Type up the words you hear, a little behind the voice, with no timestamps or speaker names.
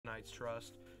Night's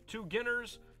Trust. 2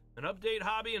 Ginners, an Update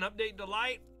Hobby, an Update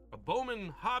Delight, a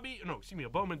Bowman Hobby, no, excuse me, a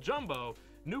Bowman Jumbo,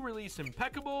 new release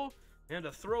Impeccable, and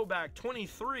a Throwback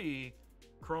 23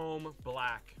 Chrome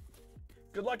Black.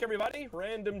 Good luck, everybody.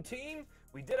 Random team.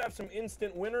 We did have some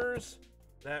instant winners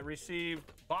that received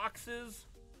boxes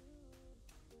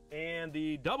and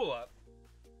the double up.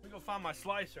 Let me go find my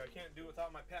slicer. I can't do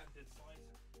without my patented slicer.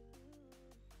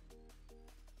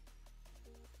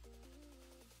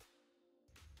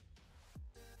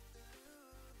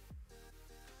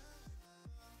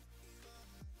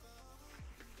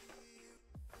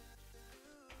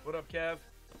 What up, Kev?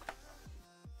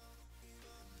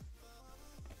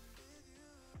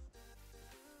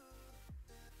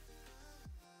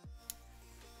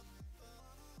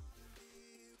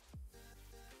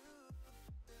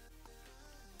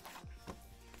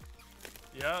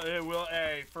 Yeah, it will.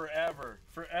 Hey, forever.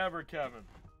 Forever, Kevin.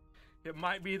 It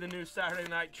might be the new Saturday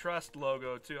Night Trust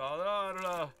logo, too. I don't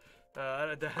know.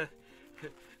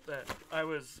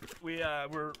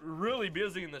 We're really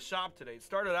busy in the shop today. It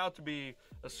started out to be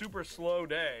a super slow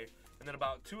day, and then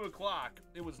about 2 o'clock,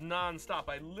 it was non-stop.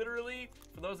 I literally,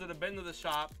 for those that have been to the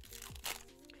shop,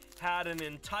 had an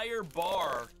entire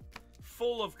bar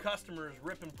full of customers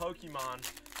ripping Pokemon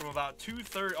from about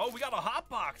 2:30. Oh, we got a hot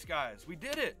box, guys. We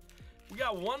did it. We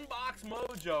got 1 box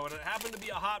mojo, and it happened to be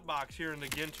a hot box here in the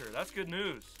Ginter. That's good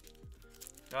news.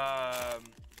 I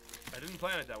didn't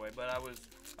plan it that way, but I was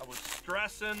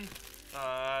stressing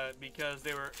because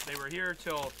they were here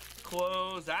till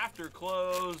close, after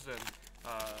close, and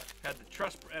had the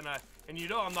trust, and you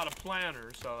know I'm not a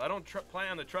planner, so I don't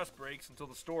plan the trust breaks until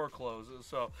the store closes.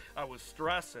 So I was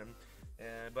stressing,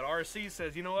 but RC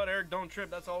says, you know what, Eric, don't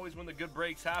trip. That's always when the good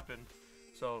breaks happen.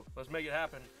 So let's make it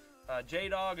happen.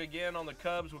 J-Dog again on the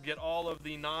Cubs will get all of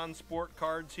the non-sport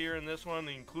cards here in this one,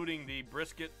 including the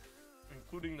brisket,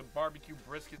 including the barbecue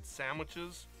brisket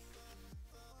sandwiches.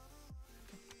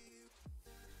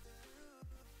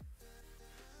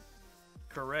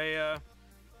 Correa,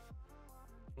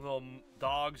 little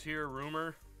dogs here,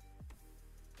 Rumor.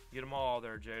 Get them all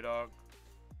there, J-Dog.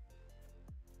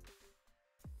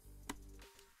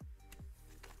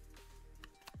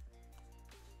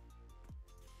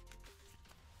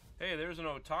 Hey, there's an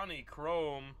Otani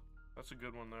Chrome. That's a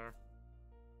good one there.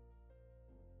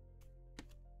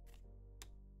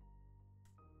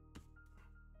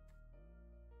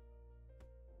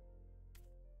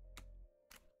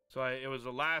 So it was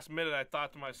the last minute. I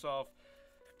thought to myself,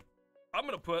 I'm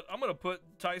gonna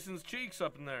put Tyson's cheeks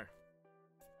up in there.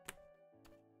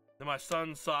 Then my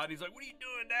son saw it. He's like, "What are you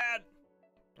doing, Dad?"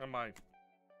 I'm like,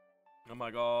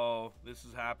 "Oh, this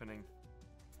is happening.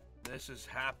 This is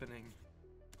happening."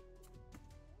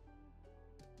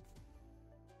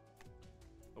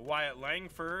 Wyatt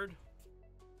Langford.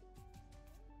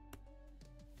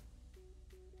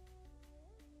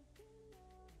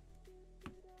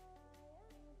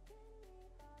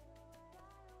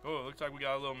 Oh, it looks like we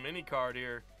got a little mini card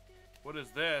here. What is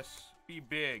this? Be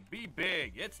big. Be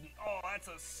big. That's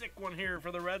a sick one here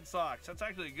for the Red Sox. That's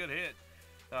actually a good hit.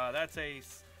 That's a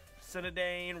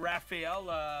Cinedane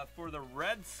Rafaela for the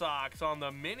Red Sox on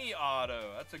the mini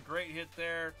auto. That's a great hit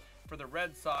there for the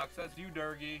Red Sox. That's you,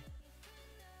 Durgy.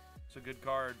 It's a good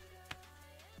card.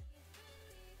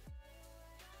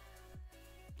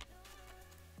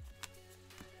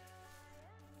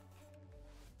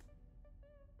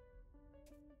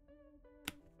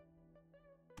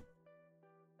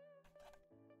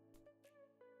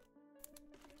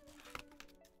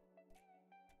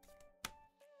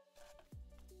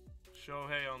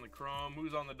 Shohei on the Chrome.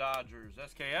 Who's on the Dodgers?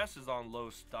 SKS is on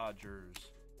Los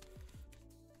Dodgers.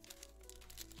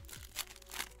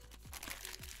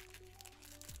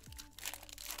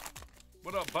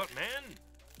 What up, Buttman?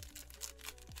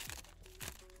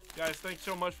 Guys, thanks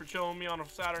so much for chilling with me on a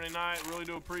Saturday night. Really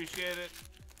do appreciate it.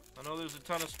 I know there's a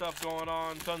ton of stuff going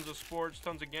on, tons of sports,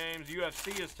 tons of games.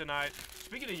 UFC is tonight.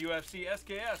 Speaking of UFC,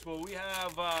 SKS, will we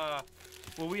have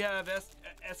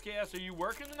SKS? Are you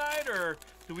working tonight, or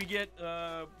do we get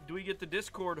the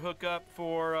Discord hookup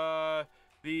for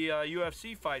the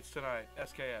UFC fights tonight?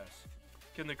 SKS,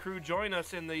 can the crew join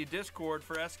us in the Discord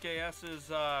for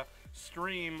SKS's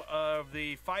stream of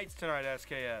the fights tonight?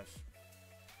 SKS.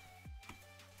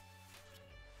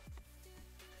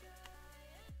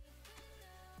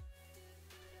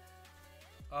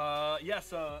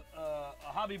 Yes, a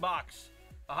hobby box.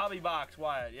 A hobby box,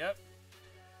 Wyatt. Yep.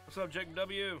 What's up, Jacob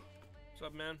W? What's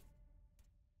up, man?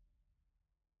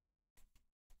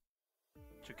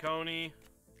 Ciccone.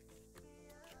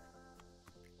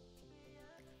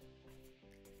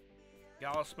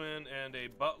 Gallesman and a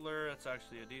Butler. That's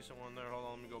actually a decent one there. Hold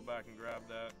on, let me go back and grab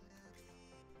that.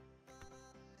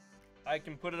 I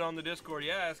can put it on the Discord.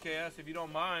 Yeah, SKS, if you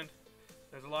don't mind.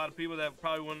 There's a lot of people that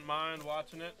probably wouldn't mind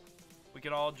watching it. We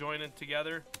could all join it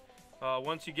together.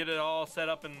 Once you get it all set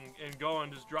up and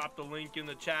going, just drop the link in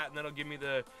the chat, and that'll give me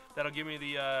the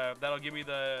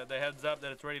heads up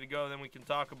that it's ready to go. Then we can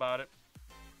talk about it.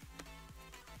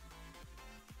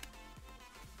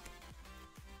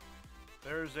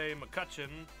 There's a McCutcheon.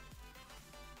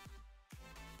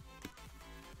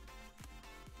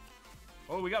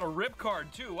 Oh, we got a rip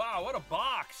card too. Wow, what a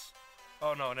box!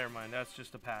 Oh no, never mind. That's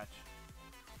just a patch.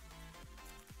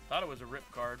 Thought it was a rip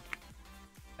card.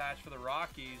 Patch for the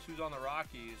Rockies. Who's on the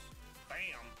Rockies? Bam.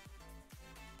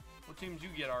 What teams you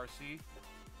get, RC?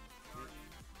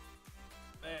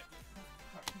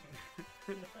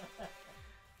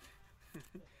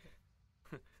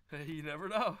 You never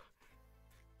know.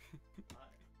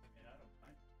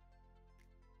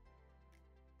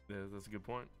 Yeah, that's a good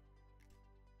point.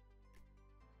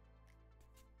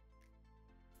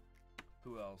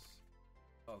 Who else?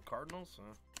 Oh, Cardinals?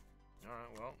 Alright,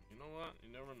 well, you know what?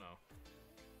 You never know.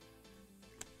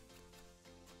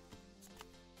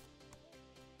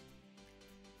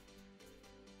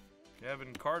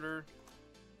 Kevin Carter.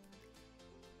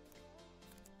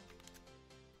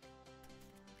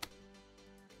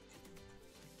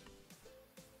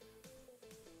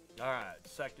 Alright,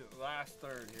 second, last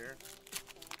third here.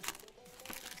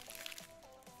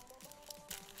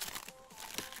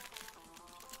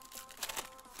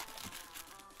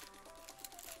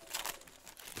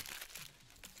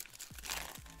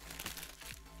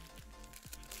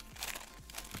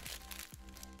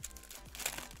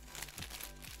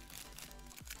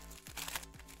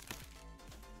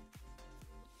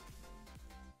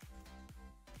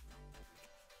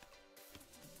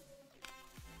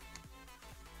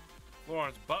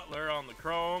 Lawrence Butler on the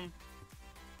chrome.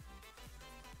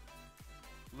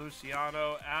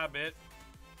 Luciano Abbott.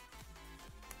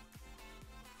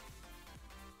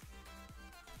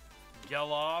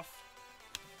 Geloff.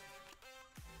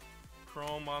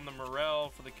 Chrome on the Morel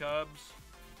for the Cubs.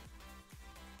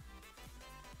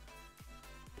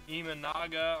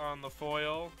 Imanaga on the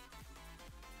foil.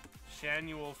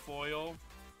 Shanuel foil.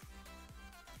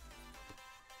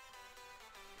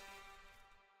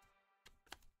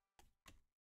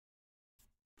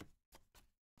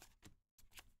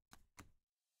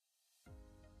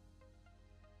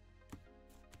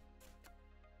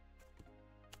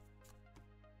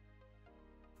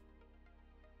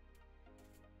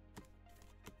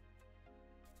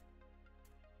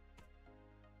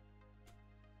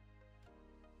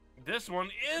 This one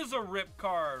is a rip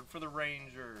card for the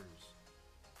Rangers.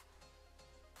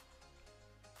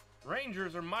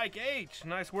 Rangers are Mike H.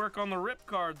 Nice work on the rip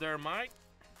card there, Mike.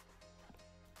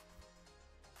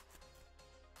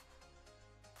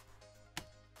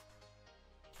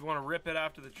 If you want to rip it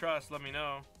after the trust, let me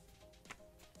know.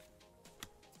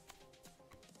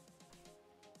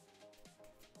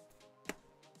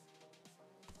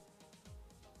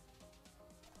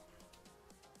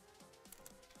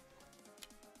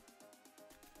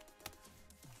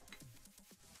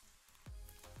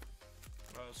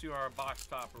 Let's see where our box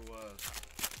topper was.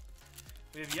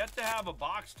 We have yet to have a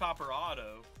box topper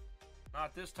auto.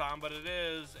 Not this time, but it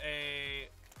is a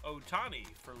Ohtani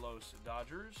for Los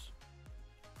Dodgers.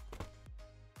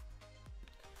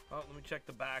 Oh, let me check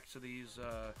the backs of these.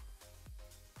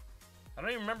 I don't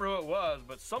even remember who it was,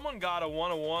 but someone got a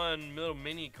 1-of-1 little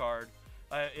mini card.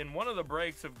 In one of the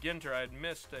breaks of Ginter, I had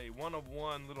missed a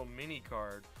 1-of-1 little mini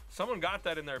card. Someone got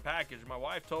that in their package. My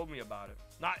wife told me about it.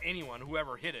 Not anyone,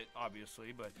 whoever hit it,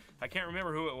 obviously, but I can't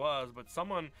remember who it was. But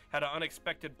someone had an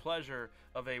unexpected pleasure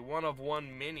of a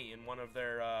 1-of-1 mini in one of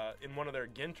their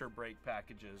Ginter break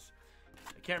packages.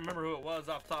 I can't remember who it was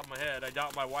off the top of my head. I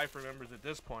doubt my wife remembers at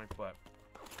this point, but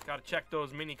got to check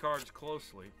those mini cards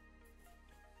closely.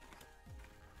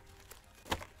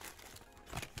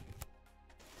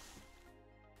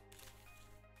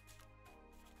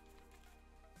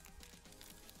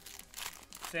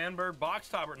 Sandberg box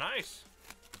topper, nice.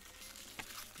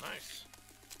 Nice.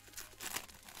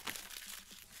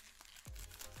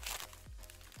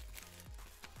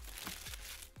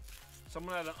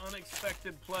 Someone had an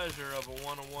unexpected pleasure of a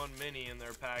 1-of-1 mini in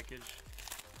their package.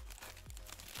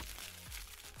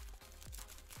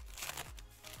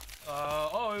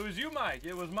 Oh, it was you, Mike.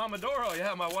 It was Mamadoro.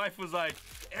 Yeah, my wife was like,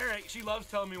 Eric, she loves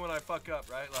telling me when I fuck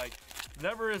up, right? Like,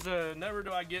 never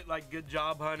do I get like good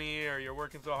job, honey, or you're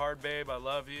working so hard, babe, I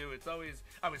love you. It's always,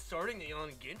 I was sorting the on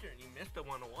Ginter and you missed a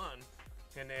 1-of-1.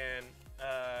 And then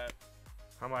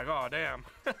I'm like, oh damn.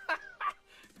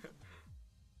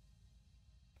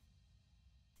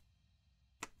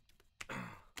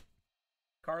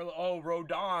 Carla. Oh,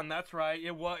 Rodon. That's right.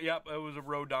 It was. Yep, it was a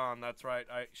Rodon. That's right.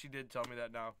 She did tell me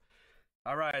that now.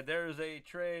 All right. There's a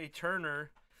Trey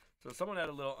Turner. So someone had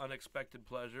a little unexpected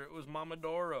pleasure. It was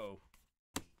Mamadoro.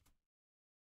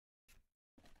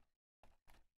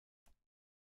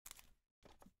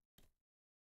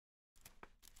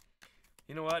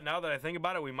 You know what? Now that I think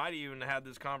about it, we might even had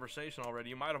this conversation already.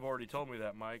 You might have already told me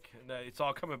that, Mike. And it's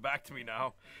all coming back to me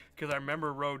now because I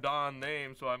remember Rodon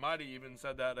name. So I might have even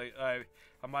said that.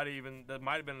 I might have even, that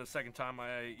might have been the second time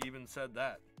I even said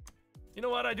that. You know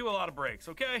what? I do a lot of breaks,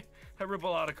 okay? I rip a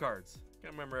lot of cards.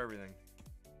 Can't remember everything.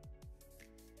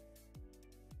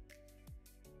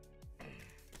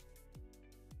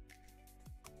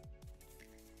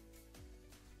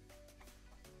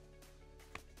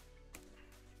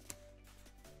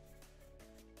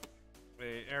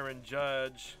 Aaron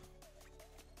Judge.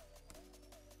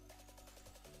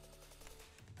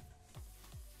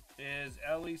 Is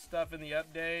Ellie stuff in the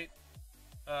update?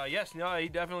 Yes, no, he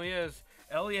definitely is.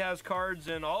 Ellie has cards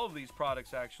in all of these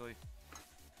products, actually.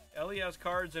 Ellie has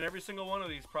cards in every single one of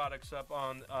these products up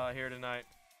on here tonight.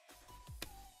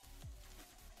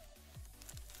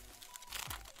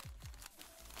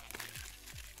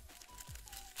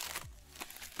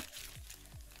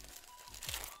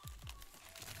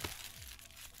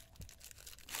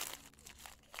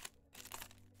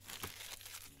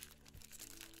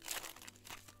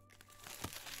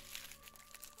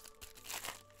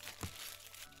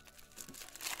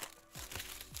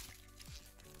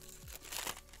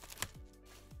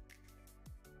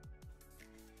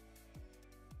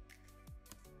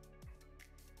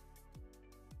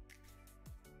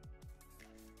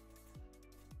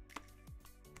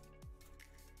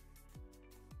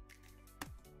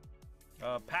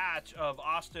 Patch of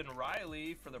Austin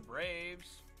Riley for the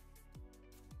Braves.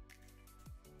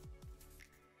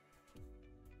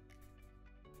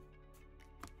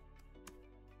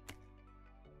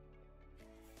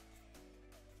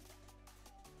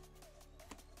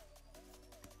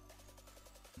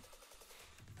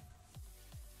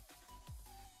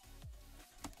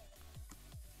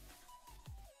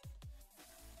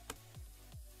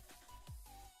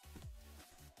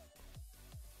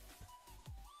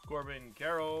 Corbin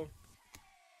Carroll.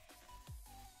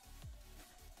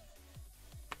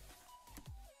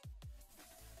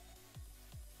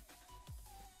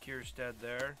 Kierstead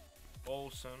there.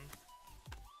 Olson.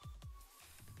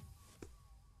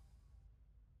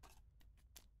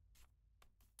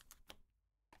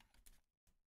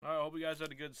 Alright, I hope you guys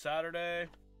had a good Saturday.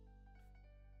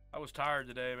 I was tired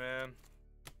today, man.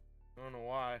 I don't know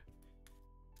why.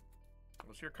 I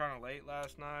was here kind of late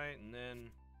last night, and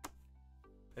then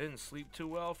I didn't sleep too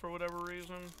well for whatever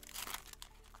reason.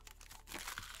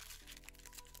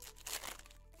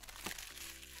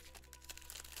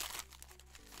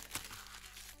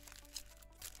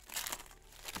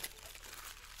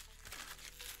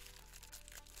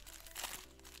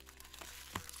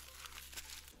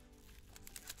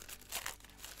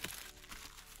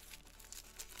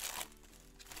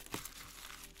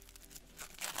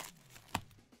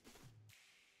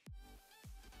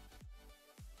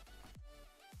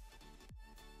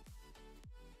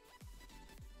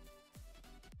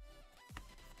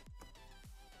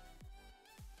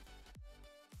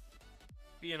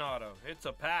 Auto. It's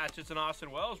a patch. It's an Austin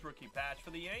Wells rookie patch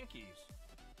for the Yankees.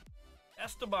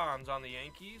 Esteban's on the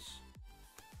Yankees.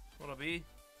 What'll be?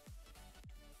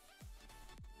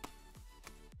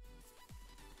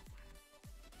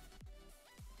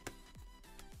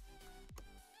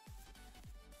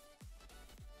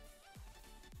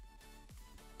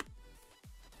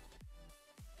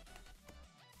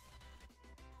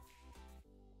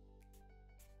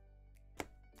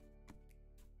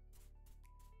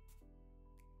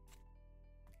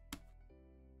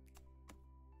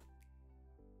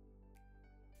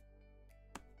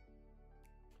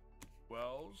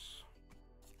 Wells.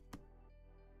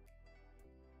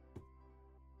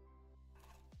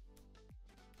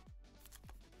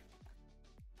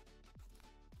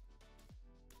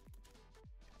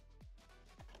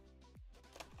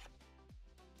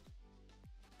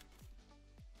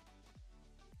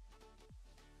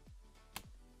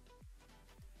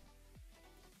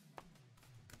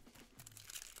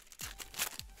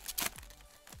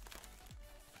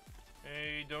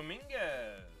 Hey, Dominguez.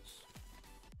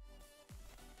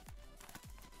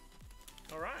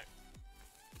 All right.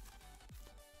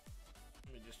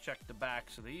 Let me just check the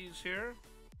backs of these here.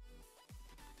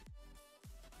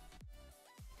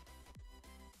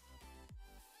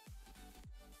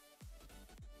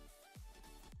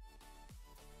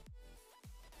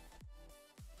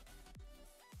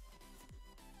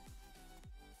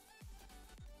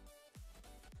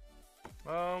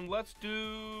 Let's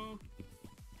do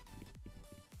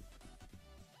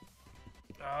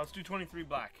 23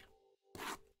 black.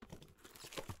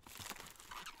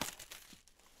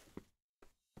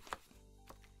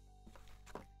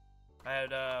 I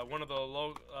had one of the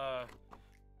low.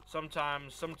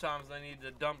 Sometimes I need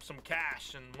to dump some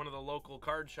cash, and one of the local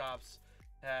card shops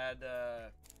had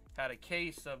a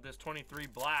case of this 23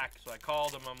 black. So I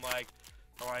called him. I'm like,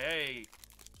 hey,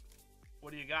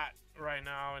 what do you got right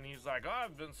now? And he's like, oh,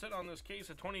 I've been sitting on this case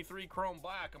of 23 chrome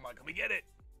black. I'm like, let me get it.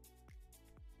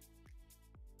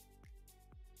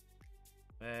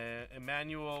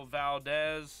 Emmanuel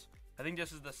Valdez. I think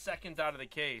this is the second out of the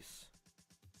case.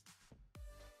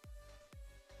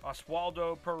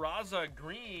 Oswaldo Peraza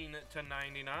green to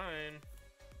 99.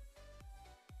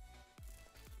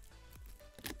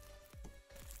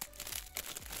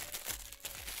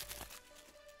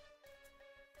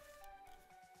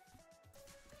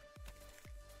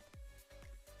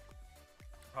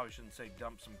 Probably shouldn't say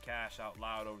dump some cash out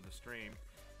loud over the stream.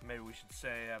 Maybe we should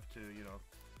say have to, you know,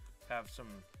 have some.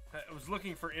 I was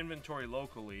looking for inventory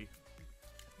locally.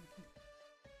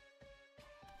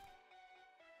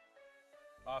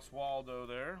 Oswaldo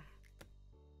there.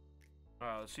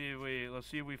 Let's see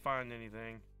if we find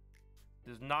anything.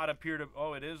 Does not appear to.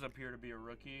 Oh, it is appear to be a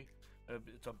rookie.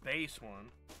 It's a base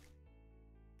one.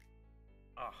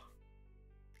 Ah.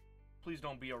 Please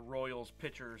don't be a Royals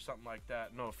pitcher or something like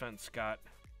that. No offense, Scott.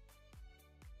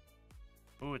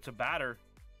 Ooh, it's a batter.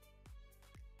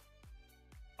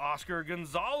 Oscar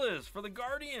Gonzalez for the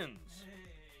Guardians.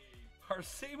 Hey.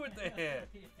 RC with the hit.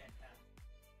 Yeah.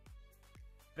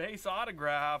 Base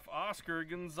autograph, Oscar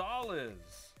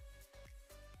Gonzalez.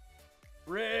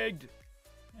 Rigged.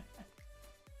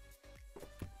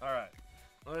 All right,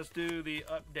 let's do the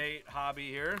update hobby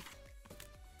here.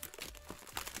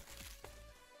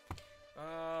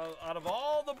 Out of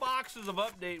all the boxes of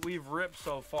update we've ripped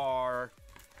so far,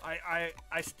 I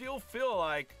still feel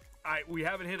like we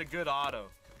haven't hit a good auto.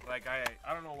 Like I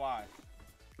don't know why.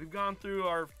 We've gone through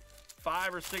our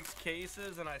 5 or 6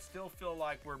 cases, and I still feel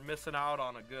like we're missing out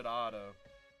on a good auto.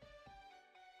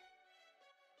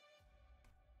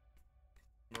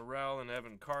 Morel and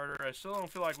Evan Carter. I still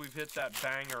don't feel like we've hit that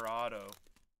banger auto.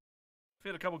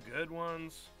 We've hit a couple good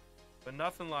ones, but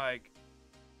nothing like.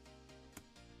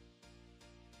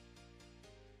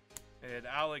 And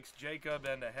Alex Jacob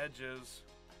and the Hedges.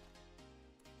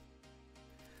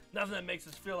 Nothing that makes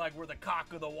us feel like we're the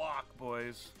cock of the walk,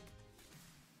 boys.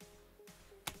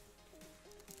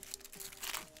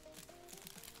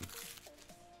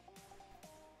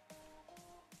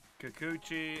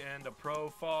 Kikuchi and a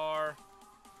Profar.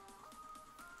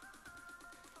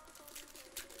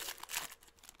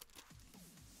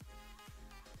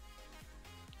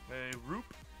 A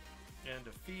Roop and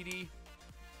a Feedy.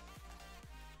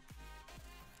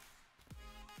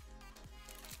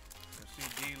 I see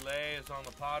D-Lay is on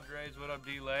the Padres. What up,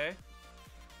 D-Lay?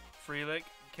 Frelick,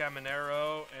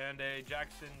 Caminero, and a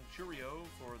Jackson Churio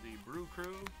for the Brew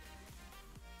Crew.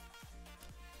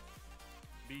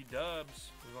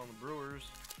 B-Dubs is on the Brewers.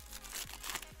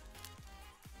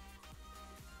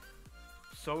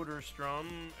 Soderstrom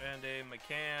and a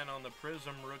McCann on the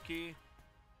Prism rookie.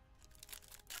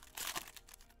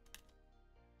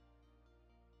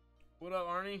 What up,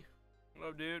 Arnie? What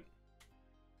up, dude?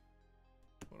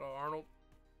 What up, Arnold?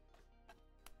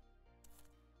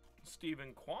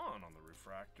 Stephen Kwan on the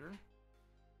refractor.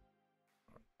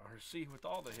 RC with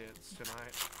all the hits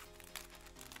tonight.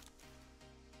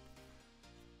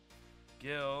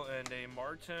 Gill and a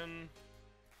Martin.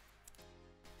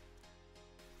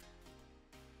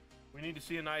 We need to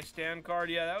see a nice stand card.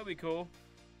 Yeah, that would be cool.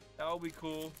 That would be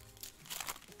cool.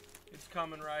 It's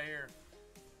coming right here.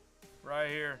 Right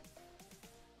here.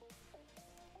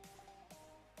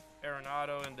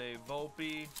 Arenado and a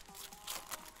Volpe.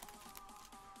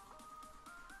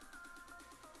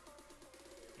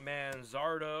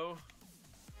 Manzardo.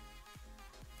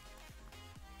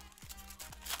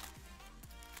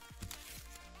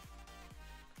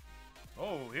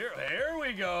 Oh, here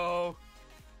we go.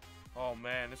 Oh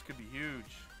man, this could be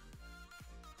huge.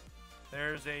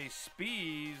 There's a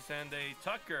Spees and a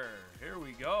Tucker. Here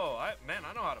we go. Man,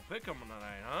 I know how to pick them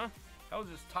tonight, huh? That was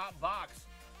just top box.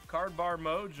 Card bar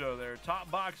mojo there.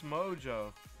 Top box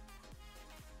mojo.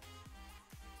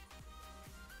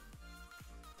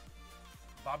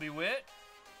 Bobby Witt.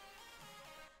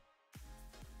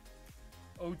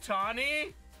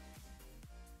 Otani.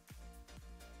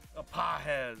 A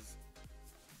Pajes.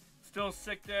 Still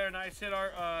sick there. Nice hit,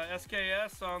 our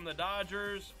SKS on the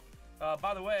Dodgers.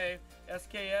 By the way,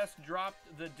 SKS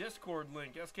dropped the Discord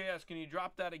link. SKS, can you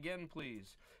drop that again,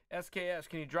 please? SKS,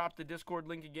 can you drop the Discord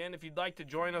link again? If you'd like to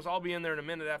join us, I'll be in there in a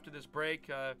minute after this break.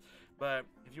 But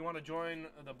if you want to join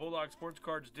the Bulldog Sports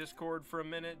Cards Discord for a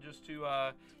minute just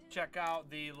to check out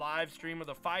the live stream of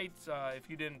the fights, if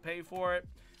you didn't pay for it,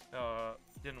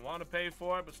 didn't want to pay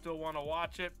for it, but still want to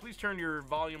watch it, please turn your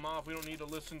volume off. We don't need to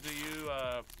listen to you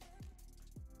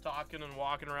talking and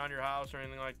walking around your house or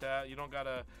anything like that. You don't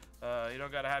gotta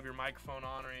have your microphone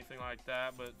on or anything like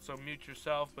that. But so mute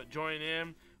yourself. But join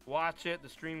in, watch it. The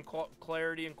stream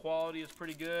clarity and quality is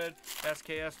pretty good.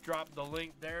 SKS dropped the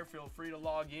link there. Feel free to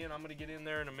log in. I'm gonna get in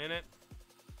there in a minute.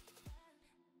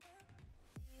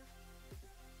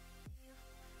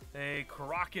 A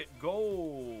Crockett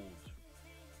Gold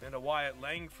and a Wyatt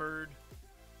Langford.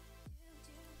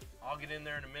 I'll get in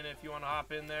there in a minute. If you want to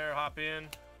hop in there, hop in.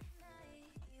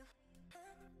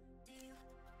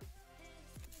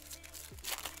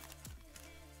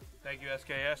 Thank you,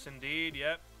 SKS, indeed.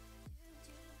 Yep.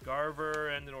 Garver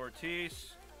and an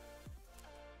Ortiz.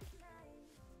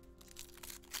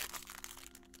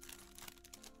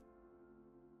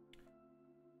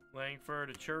 Langford,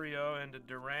 a Churio, and a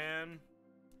Duran.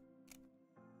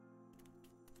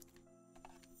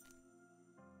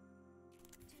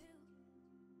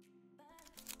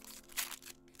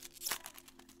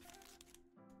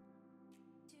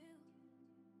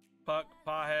 Puck,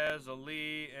 Pahez, a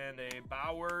Lee, and a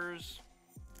Bowers.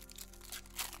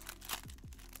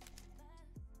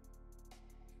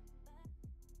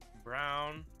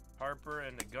 Brown, Harper,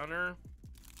 and a Gunner.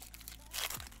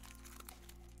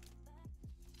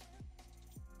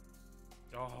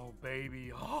 Oh,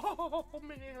 baby. Oh,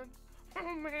 man.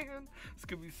 Oh, man. It's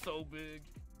going to be so big.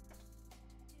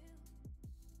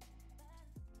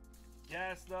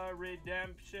 Yes, the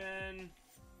redemption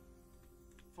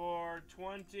for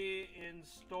 20 in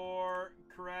store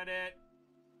credit.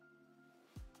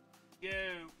 You.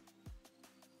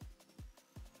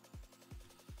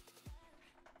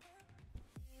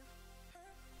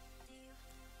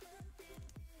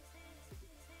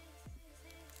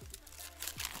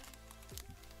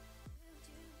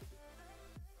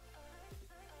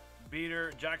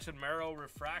 Beater, Jackson Merrill,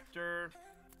 refractor.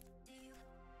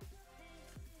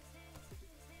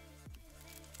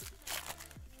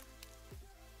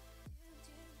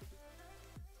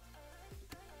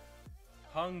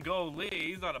 Hungo Lee,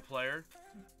 he's not a player.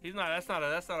 He's not. That's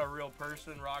not a real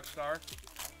person. Rockstar.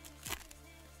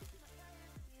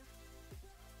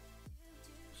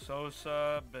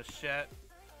 Sosa, Bichette.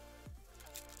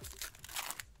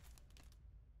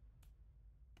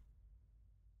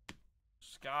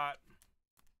 Scott.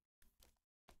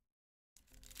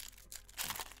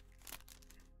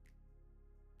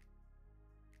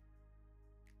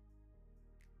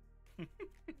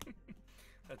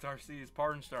 That's RC's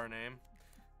Pardon Star name.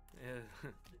 Yeah.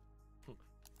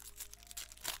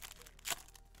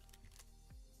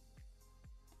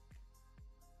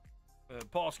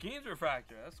 Paul Skeens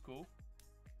refractor. That's cool.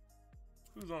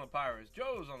 Who's on the Pirates?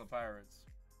 Joe's on the Pirates.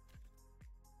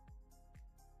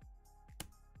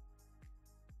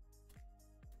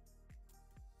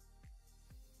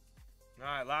 All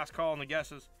right, last call on the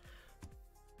guesses.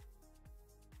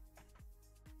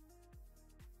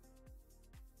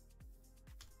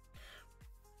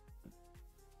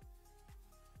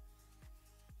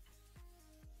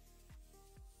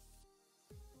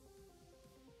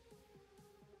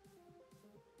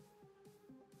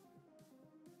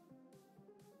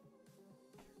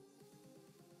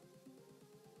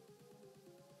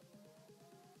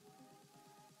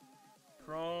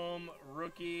 Chrome,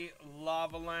 rookie,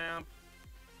 lava lamp,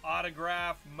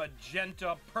 autograph,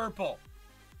 magenta, purple.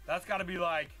 That's got to be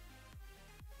like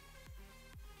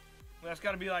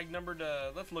numbered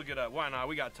to, let's look it up. Why not?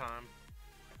 We got time.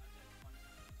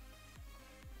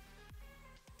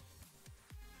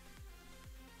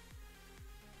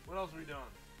 What else are we doing?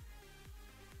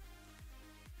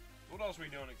 What else are we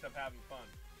doing except having fun?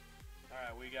 All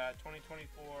right, we got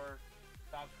 2024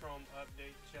 Topps Chrome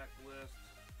update checklist.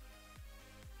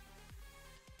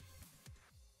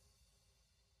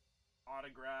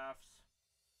 Autographs,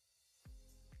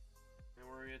 and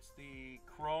where it's the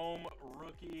Chrome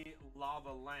rookie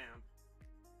lava lamp.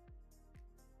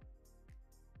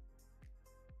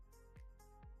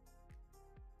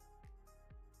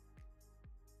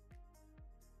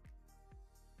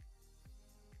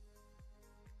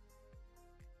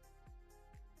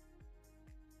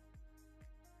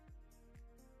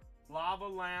 Lava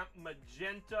lamp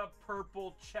magenta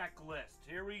purple checklist.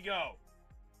 Here we go.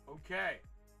 Okay.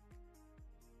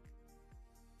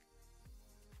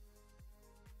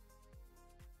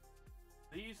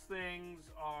 These things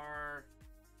are,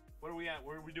 what are we at?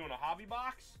 Were we doing a hobby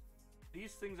box?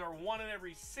 These things are 1 in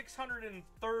every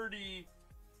 630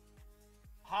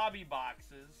 hobby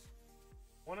boxes.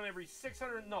 1 in every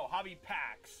 600, no, hobby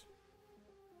packs.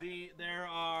 There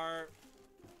are,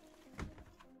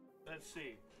 let's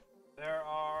see, there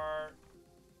are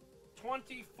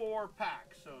 24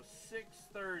 packs, so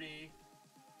 630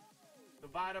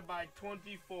 divided by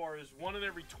 24 is 1 in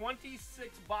every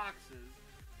 26 boxes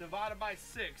divided by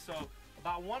 6, so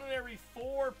about 1 in every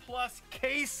 4 plus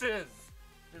cases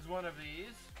is one of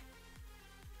these.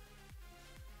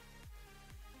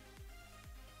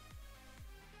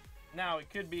 Now it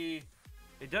could be,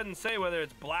 it doesn't say whether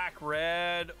it's black,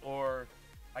 red, or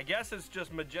I guess it's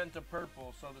just magenta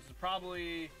purple, so this is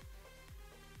probably,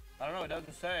 I don't know, it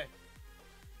doesn't say.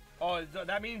 Oh,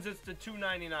 that means it's the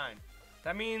 $2.99.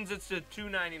 That means it's the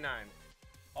 $2.99.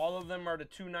 All of them are the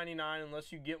 $2.99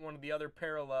 unless you get one of the other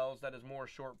parallels that is more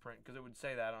short print, because it would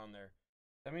say that on there.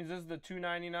 That means this is the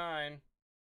 $2.99.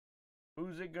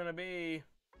 Who's it gonna be?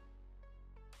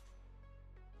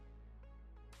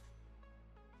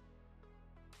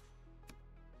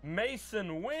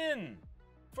 Mason Wynn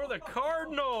for the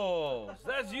Cardinals.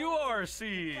 That's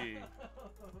URC.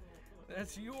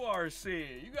 That's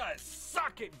URC. You guys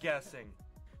suck at guessing.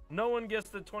 No one gets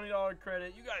the $20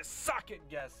 credit. You guys suck at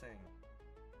guessing.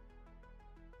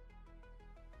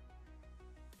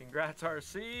 Congrats,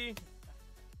 RC.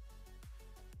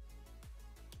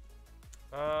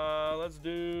 Let's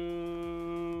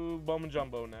do Bowman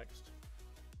Jumbo next.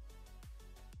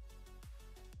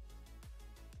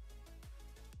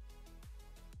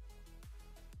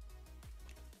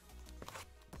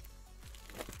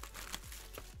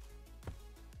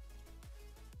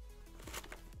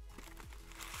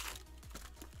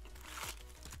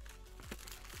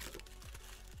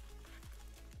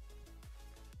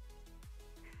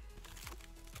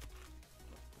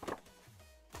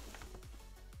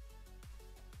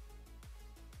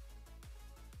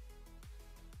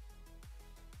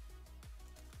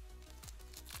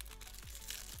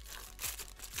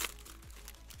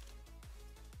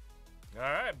 All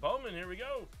right, Bowman, here we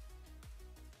go.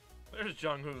 There's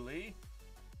Jung-Hoo Lee.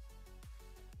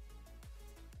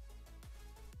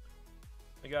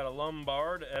 They got a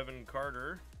Lombard, Evan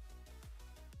Carter.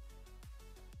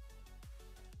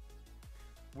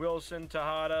 Wilson,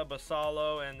 Tejada,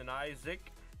 Basalo, and then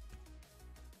Isaac.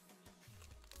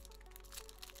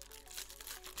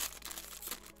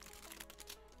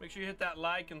 Make sure you hit that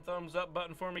like and thumbs up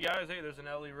button for me, guys. Hey, there's an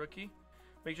Ellie rookie.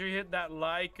 Make sure you hit that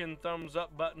like and thumbs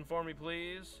up button for me,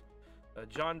 please.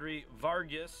 Jandry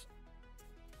Vargas.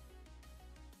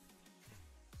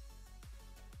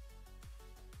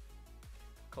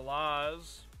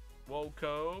 Kalaz,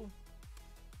 Woko,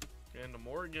 and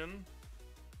Morgan.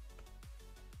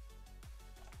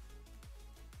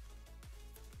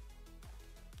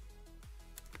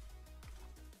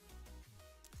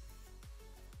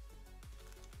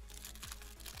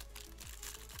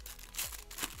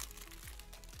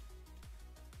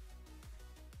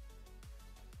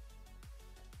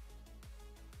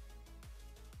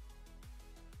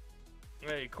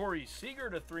 Hey, Corey Seager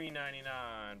to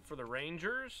 $3.99 for the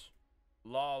Rangers.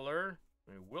 Lawler,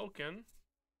 Wilkin,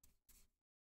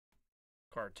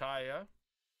 Cartaya,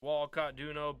 Walcott,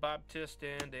 Duno, Baptiste,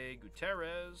 and a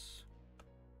Gutierrez.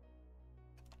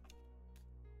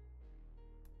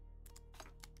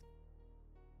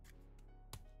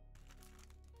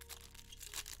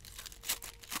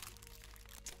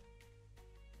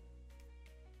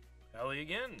 Ellie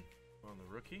again on the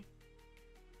rookie.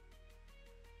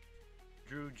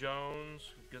 Drew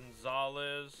Jones,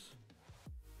 Gonzalez,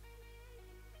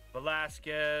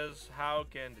 Velasquez,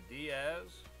 Houck, and Diaz.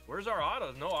 Where's our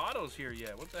autos? No autos here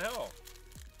yet. What the hell?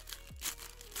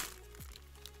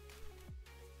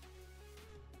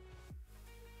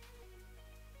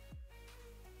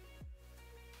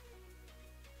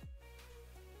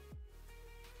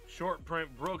 Short print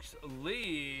Brooks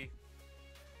Lee.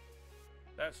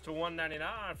 That's to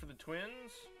 $1.99 for the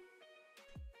Twins.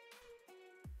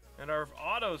 And our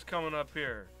auto's coming up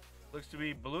here. Looks to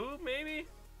be blue, maybe?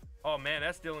 Oh man,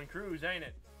 that's Dylan Cruz, ain't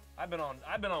it? I've been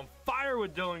on fire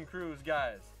with Dylan Cruz,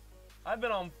 guys. I've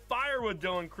been on fire with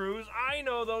Dylan Cruz. I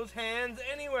know those hands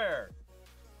anywhere.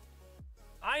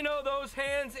 I know those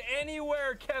hands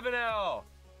anywhere, Kevin L.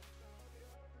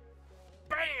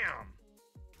 Bam!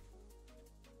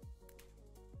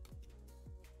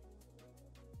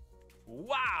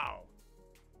 Wow.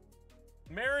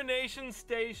 Marination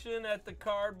Station at the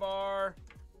card bar.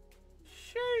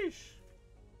 Sheesh.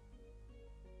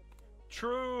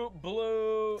 True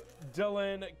Blue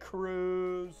Dylan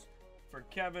Cruz for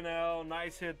Kevin L.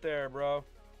 Nice hit there, bro.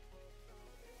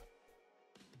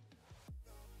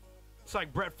 It's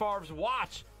like Brett Favre's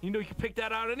watch. You know you can pick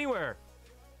that out anywhere.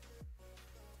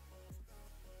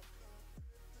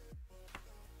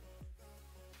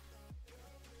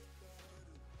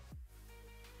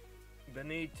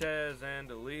 Benitez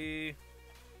and Ali.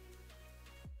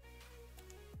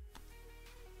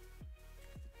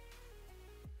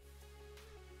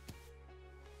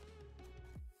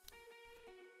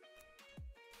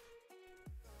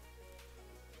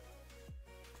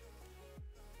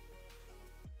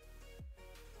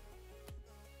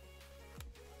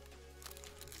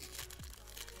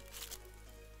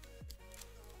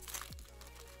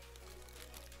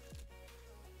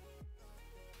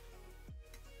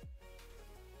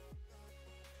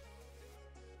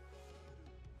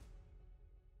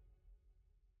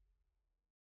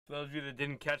 For those of you that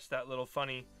didn't catch that little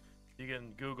funny, you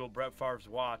can Google Brett Favre's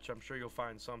watch. I'm sure you'll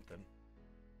find something.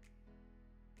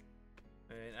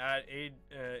 And at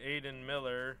Aiden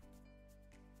Miller.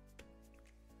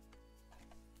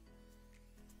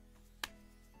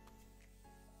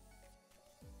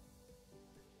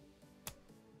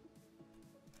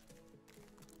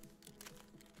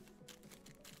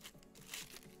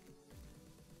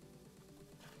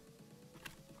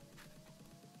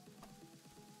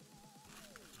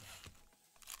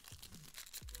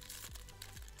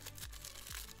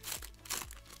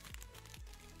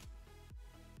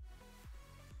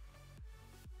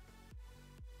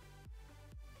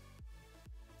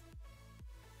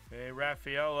 Hey,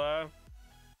 Rafaela.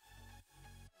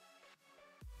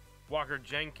 Walker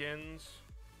Jenkins.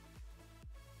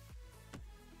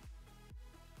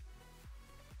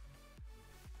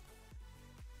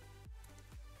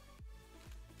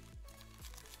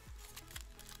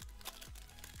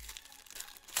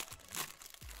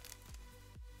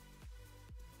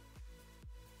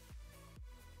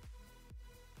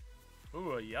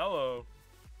 Ooh, a yellow.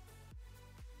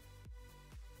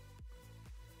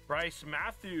 Bryce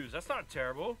Matthews, that's not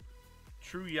terrible.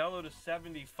 True yellow to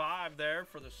 75 there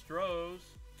for the Stros.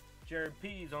 Jared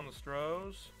P's on the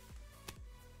Stros.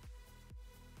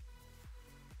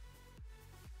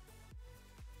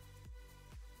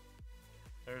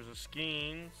 There's a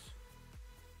Skeens.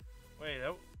 Wait,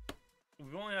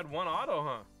 we've only had one auto,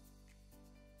 huh?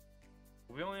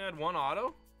 We only had one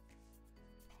auto?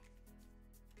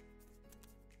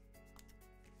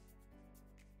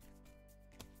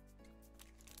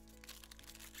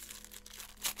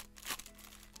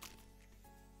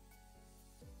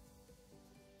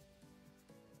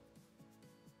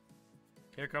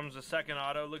 Here comes the second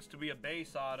auto. Looks to be a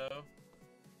base auto.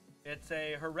 It's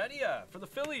a Heredia for the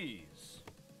Phillies.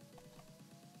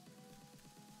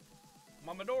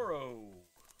 Mamadoro. All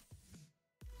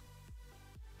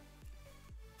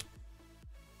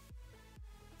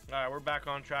right, we're back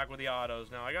on track with the autos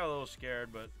now. I got a little scared,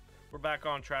 but we're back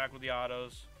on track with the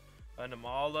autos.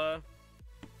 Namala.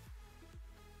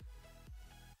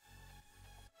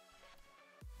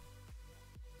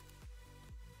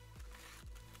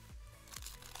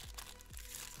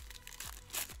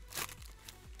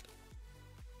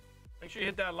 Make sure you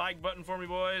hit that like button for me,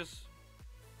 boys.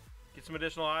 Get some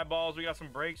additional eyeballs. We got some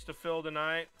breaks to fill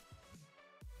tonight.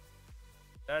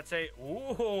 That's a...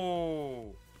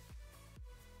 Ooh.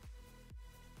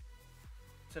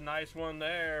 It's a nice one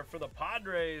there for the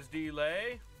Padres,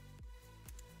 delay.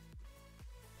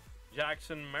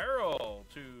 Jackson Merrill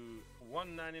to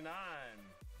 199.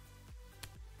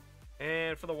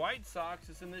 And for the White Sox,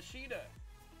 it's in the Nishida.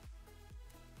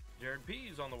 Jared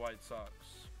P's on the White Sox.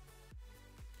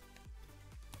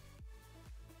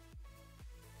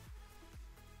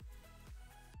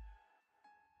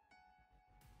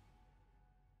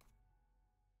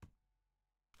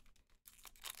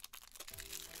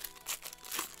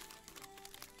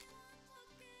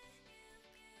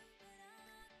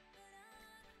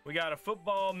 We got a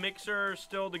football mixer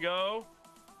still to go.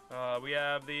 We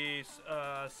have the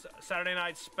Saturday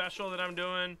night special that I'm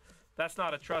doing. That's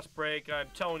not a trust break. I'm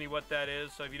telling you what that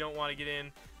is. So if you don't want to get in,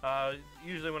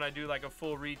 usually when I do like a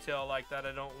full retail like that,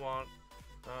 I don't want,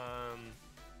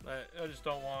 I just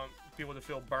don't want people to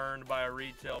feel burned by a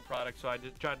retail product. So I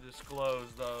just try to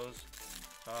disclose those,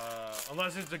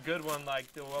 unless it's a good one like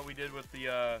what we did with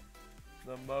the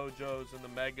Mojos and the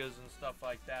Megas and stuff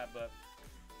like that. But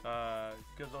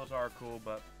because those are cool,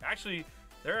 but actually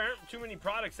there aren't too many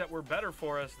products that were better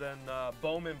for us than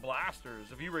Bowman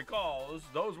blasters. If you recall,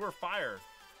 those were fire.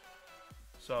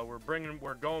 So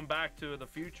we're going back to the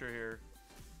future here.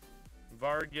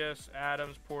 Vargas,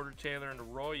 Adams, Porter, Taylor, and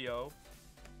Arroyo.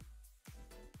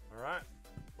 All right,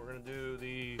 we're gonna do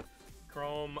the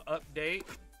Chrome update.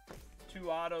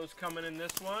 2 autos coming in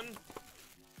this one.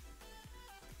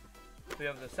 We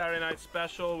have the Saturday night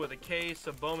special with a case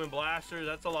of Bowman Blasters.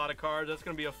 That's a lot of cards. That's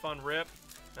going to be a fun rip.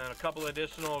 And a couple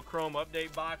additional Chrome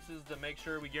update boxes to make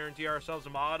sure we guarantee ourselves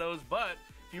some autos. But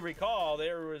if you recall,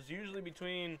 there was usually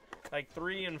between like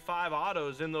 3 and 5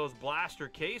 autos in those blaster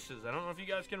cases. I don't know if you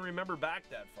guys can remember back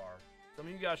that far. Some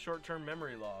of you got short-term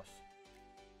memory loss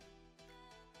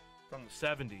from the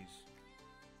 70s.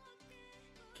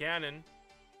 Cannon,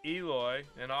 Eloy,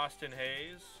 and Austin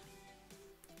Hayes.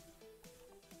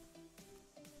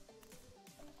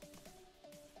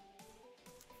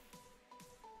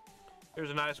 Here's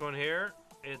a nice one here.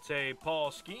 It's a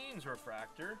Paul Skeens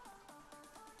refractor.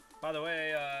 By the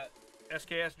way,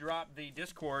 SKS dropped the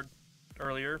Discord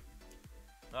earlier.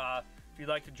 If you'd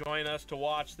like to join us to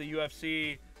watch the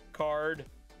UFC card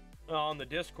on the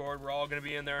Discord, we're all going to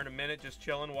be in there in a minute just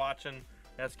chilling, watching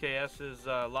SKS's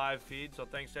live feed. So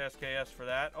thanks to SKS for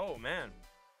that. Oh, man.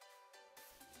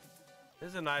 This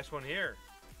is a nice one here.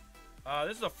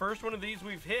 This is the first one of these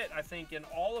we've hit, I think, in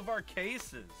all of our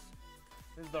cases.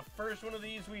 This is the first one of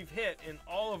these we've hit in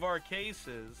all of our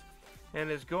cases,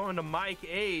 and is going to Mike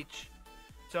H.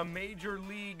 to Major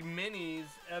League Minis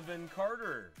Evan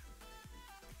Carter.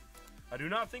 I do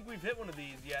not think we've hit one of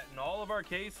these yet in all of our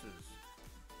cases.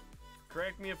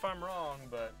 Correct me if I'm wrong,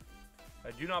 but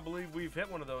I do not believe we've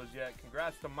hit one of those yet.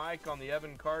 Congrats to Mike on the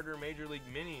Evan Carter Major League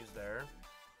Minis there.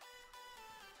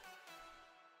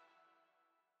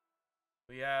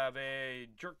 We have a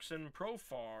Jerkson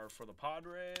Profar for the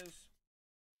Padres.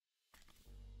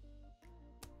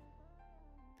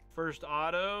 First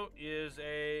auto is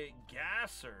a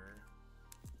Gasser.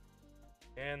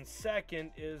 And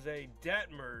second is a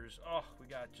Detmers. Oh, we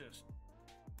got just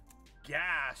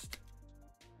gassed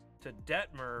to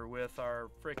Detmer with our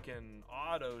freaking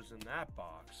autos in that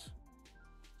box.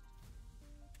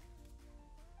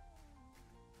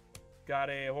 Got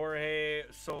a Jorge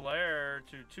Soler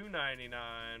to $2.99.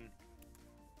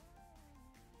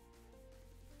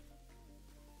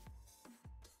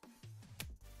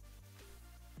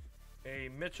 A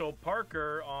Mitchell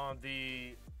Parker on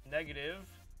the negative.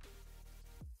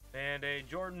 And a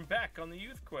Jordan Beck on the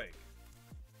Youthquake.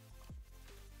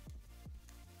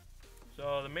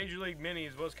 So the Major League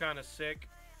Minis was kind of sick.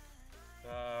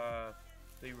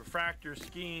 The refractor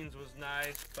Skeens was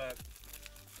nice, but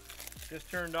just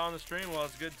turned on the stream. Well,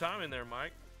 it's good timing there,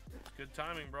 Mike. It's good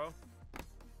timing, bro.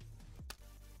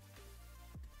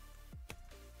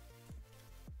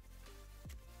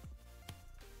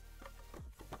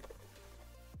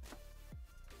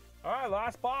 All right,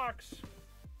 last box.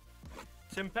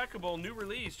 It's Impeccable, new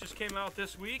release, just came out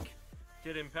this week.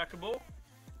 Did Impeccable.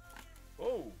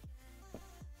 Oh.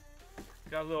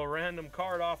 Got a little random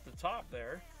card off the top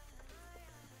there.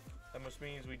 That must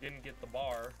means we didn't get the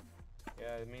bar.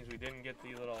 Yeah, it means we didn't get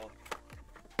the little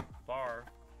bar.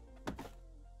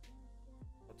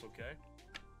 That's okay.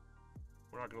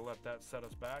 We're not gonna let that set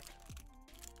us back.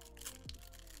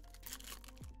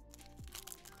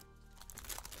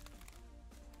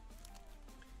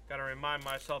 Gotta remind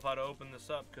myself how to open this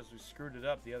up because we screwed it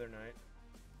up the other night.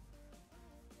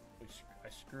 I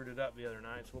screwed it up the other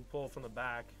night, so we'll pull from the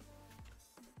back.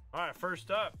 All right,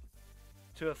 first up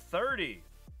to a 30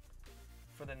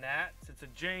 for the Nats. It's a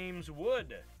James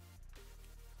Wood.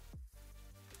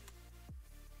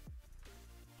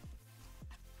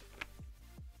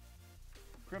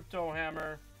 Crypto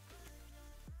Hammer.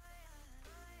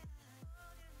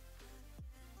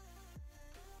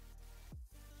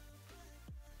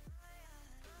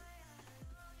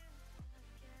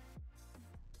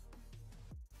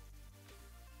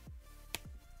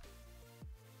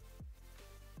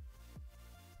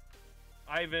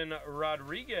 Ivan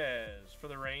Rodriguez for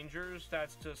the Rangers.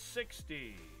 That's to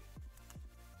 60.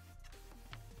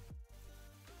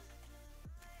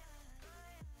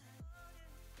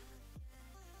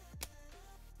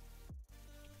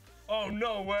 Oh,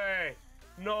 no way.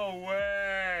 No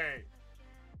way.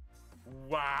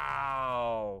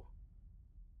 Wow.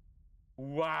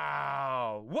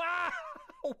 Wow. Wow.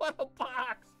 What a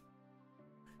box.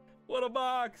 What a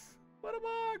box. What a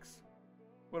box.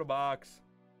 What a box.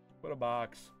 What a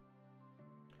box.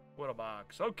 What a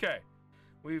box. Okay.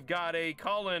 We've got a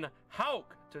Colin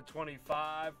Houck to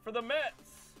 25 for the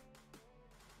Mets.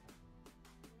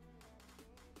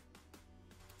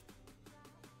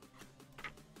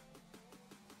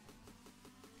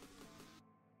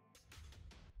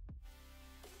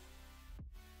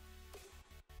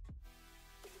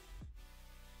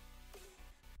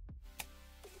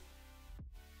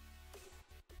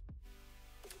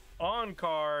 On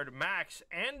card, Max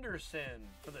Anderson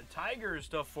for the Tigers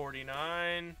to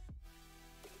 49.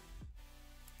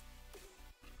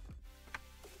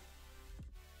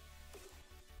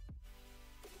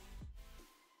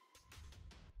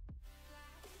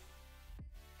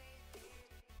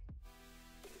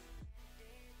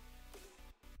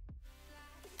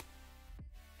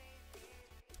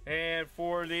 And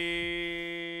for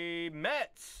the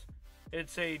Mets,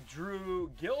 it's a Drew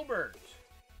Gilbert.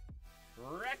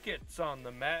 Ricketts on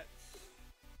the Mets.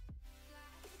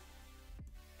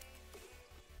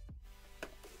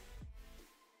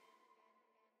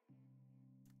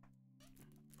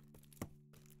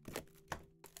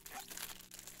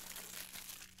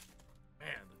 Man,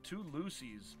 the two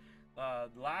Lucy's.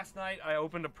 Last night I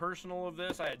opened a personal of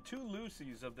this. I had two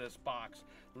Lucy's of this box.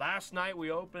 Last night we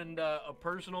opened a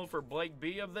personal for Blake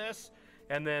B of this,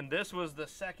 and then this was the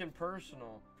second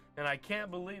personal. And I can't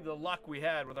believe the luck we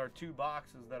had with our two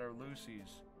boxes that are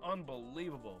Lucy's.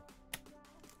 Unbelievable.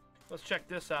 Let's check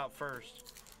this out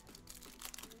first.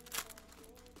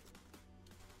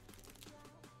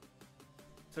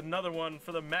 It's another one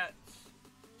for the Mets.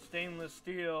 Stainless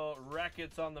steel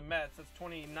Ricketts on the Mets. That's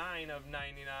 29 of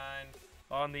 99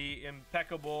 on the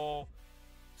impeccable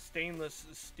stainless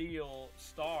steel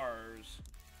stars.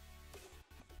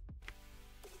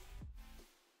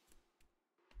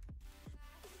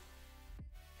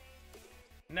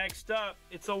 Next up,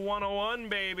 it's a 101,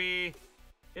 baby.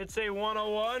 It's a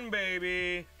 101,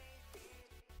 baby.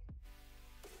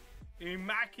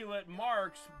 Immaculate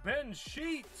Marks, Ben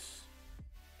Sheets.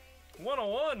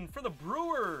 101 for the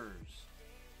Brewers.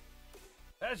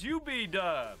 That's you,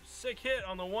 B-Dubs. Sick hit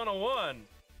on the 101.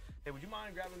 Hey, would you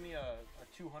mind grabbing me a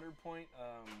 200-point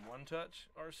one-touch,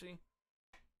 RC?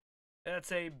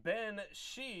 That's a Ben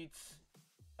Sheets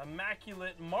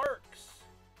Immaculate Marks.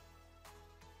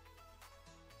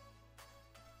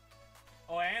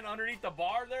 Oh, and underneath the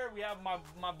bar there, we have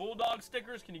my Bulldog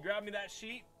stickers. Can you grab me that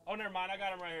sheet? Oh, never mind. I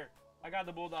got them right here. I got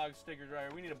the Bulldog stickers right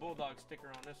here. We need a Bulldog sticker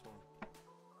on this one.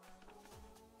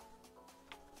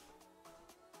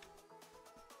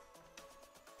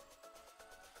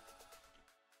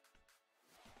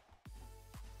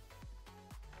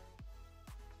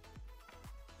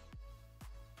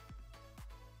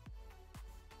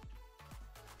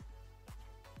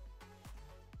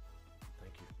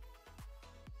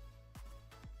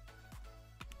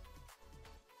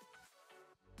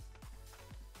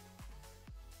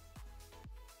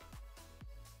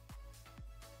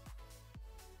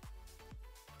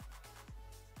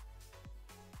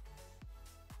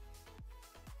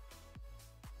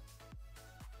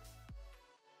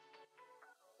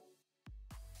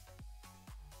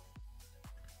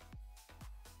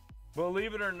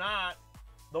 Believe it or not,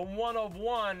 the 1 of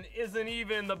 1 isn't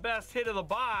even the best hit of the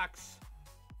box.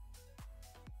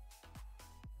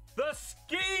 The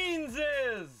Skeens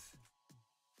is!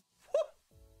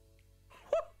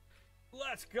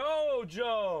 Let's go,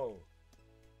 Joe!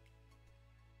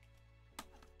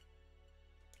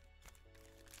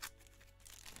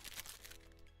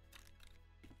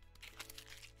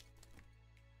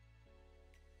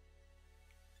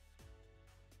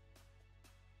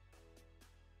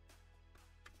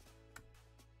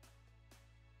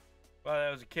 Well,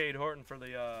 that was a Cade Horton for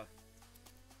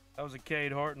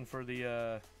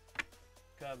the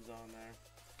Cubs on there.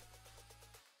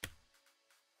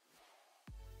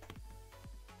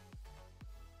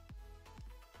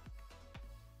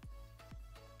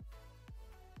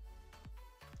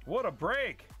 What a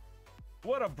break!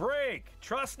 What a break!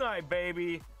 Trust night,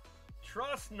 baby!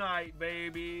 Trust night,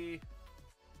 baby!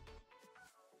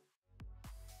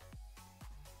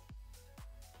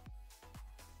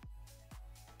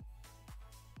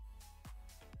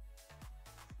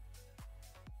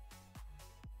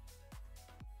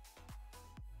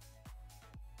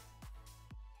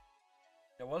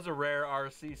 It was a rare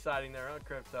RC sighting there, huh,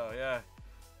 Crypto? Yeah.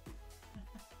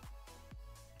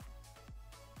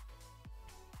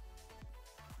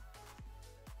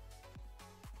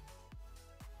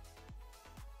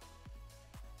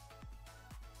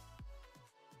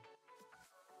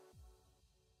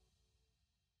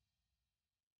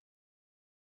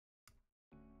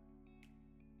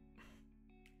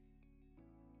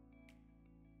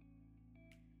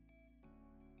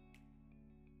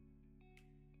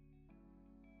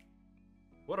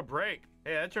 What a break.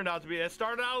 Hey, that turned out to be, it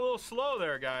started out a little slow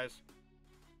there, guys.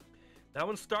 That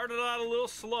one started out a little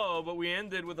slow, but we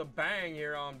ended with a bang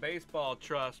here on Baseball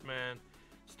Trust, man.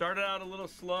 Started out a little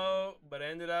slow, but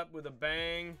ended up with a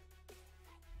bang.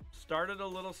 Started a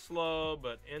little slow,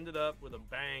 but ended up with a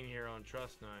bang here on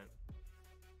Trust Night.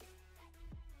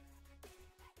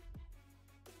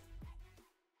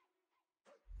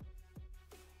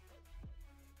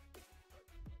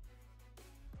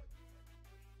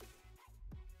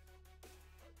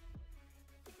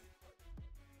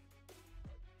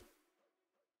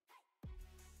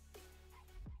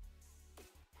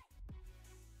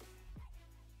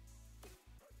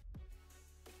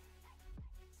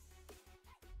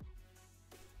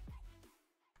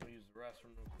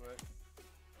 restroom real quick.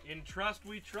 In trust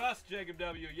we trust, Jacob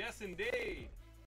W. Yes, indeed.